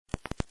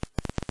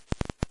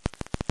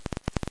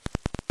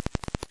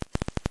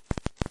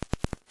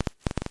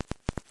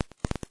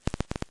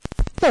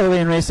away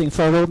in racing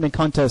for a opening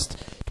contest.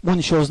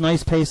 One shows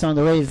nice pace on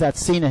the rails.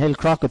 That's SENAHEL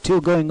CROCKETT.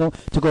 Two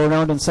to go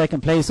around in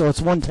second place. So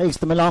it's one takes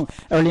them along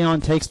early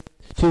on.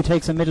 Two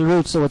takes a middle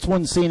route, so it's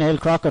one SENAHEL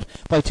CROCKETT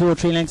by 2 or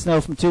 3 lengths now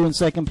from 2 in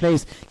second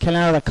place.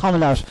 KILARA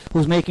CAMELOT,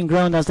 who's making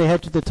ground as they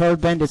head to the third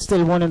bend. It's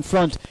still 1 in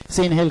front.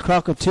 SENAHEL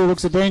CROCKETT, 2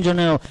 looks a danger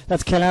now.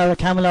 That's KILARA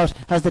CAMELOT,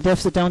 has the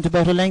deficit down to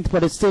about a length,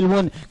 but it's still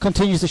 1.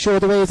 Continues to show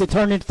the way as they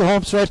turn into the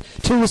home stretch.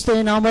 2 is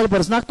staying on well, but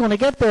it's not going to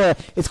get there.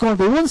 It's going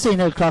to be 1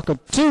 SENAHEL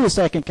CROCKETT, 2 is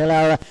second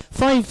KILARA,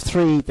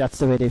 5-3. That's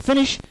the way they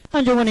finish.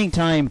 And your winning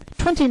time,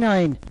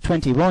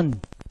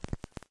 29-21.